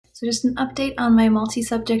So just an update on my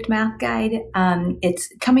multi-subject math guide.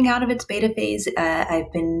 It's coming out of its beta phase.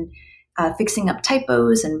 I've been fixing up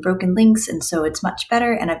typos and broken links, and so it's much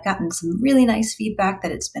better, and I've gotten some really nice feedback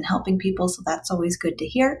that it's been helping people, so that's always good to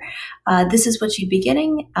hear. This is what you'd be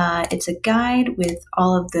getting. It's a guide with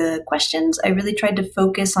all of the questions. I really tried to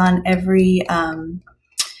focus on every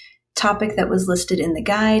topic that was listed in the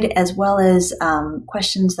guide, as well as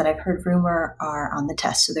questions that I've heard rumor are on the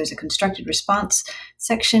test. So there's a constructed response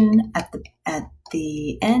section at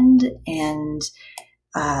the end, and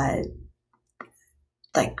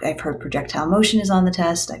like I've heard projectile motion is on the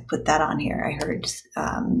test. I put that on here. I heard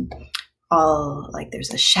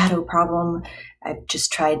there's a shadow problem. I've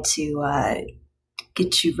just tried to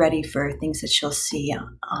get you ready for things that you'll see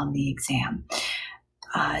on the exam.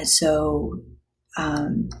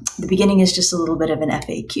 The beginning is just a little bit of an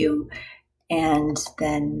FAQ, and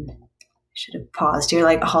then I should have paused here,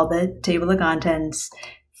 like all the table of contents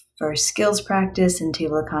for skills practice and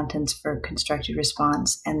table of contents for constructed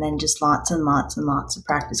response, and then just lots and lots and lots of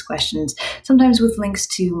practice questions, sometimes with links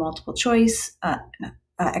to multiple choice,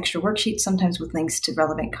 extra worksheets, sometimes with links to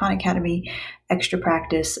relevant Khan Academy, extra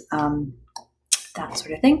practice, that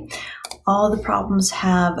sort of thing. All the problems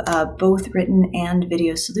have both written and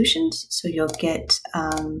video solutions, so you'll get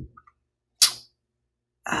a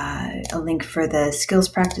link for the skills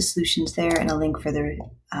practice solutions there and a link for the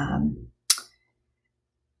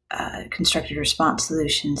constructed response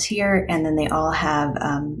solutions here, and then they all have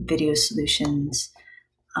video solutions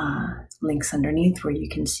links underneath where you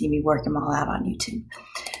can see me work them all out on YouTube.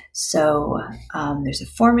 So there's a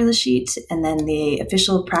formula sheet, and then the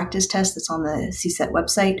official practice test that's on the CSET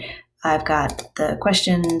website. I've got the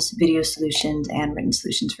questions, video solutions, and written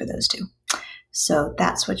solutions for those two. So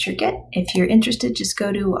that's what you get. If you're interested, just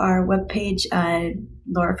go to our webpage,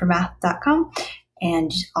 lauraformath.com,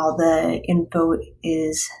 and all the info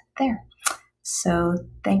is there. So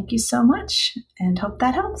thank you so much, and hope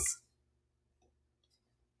that helps.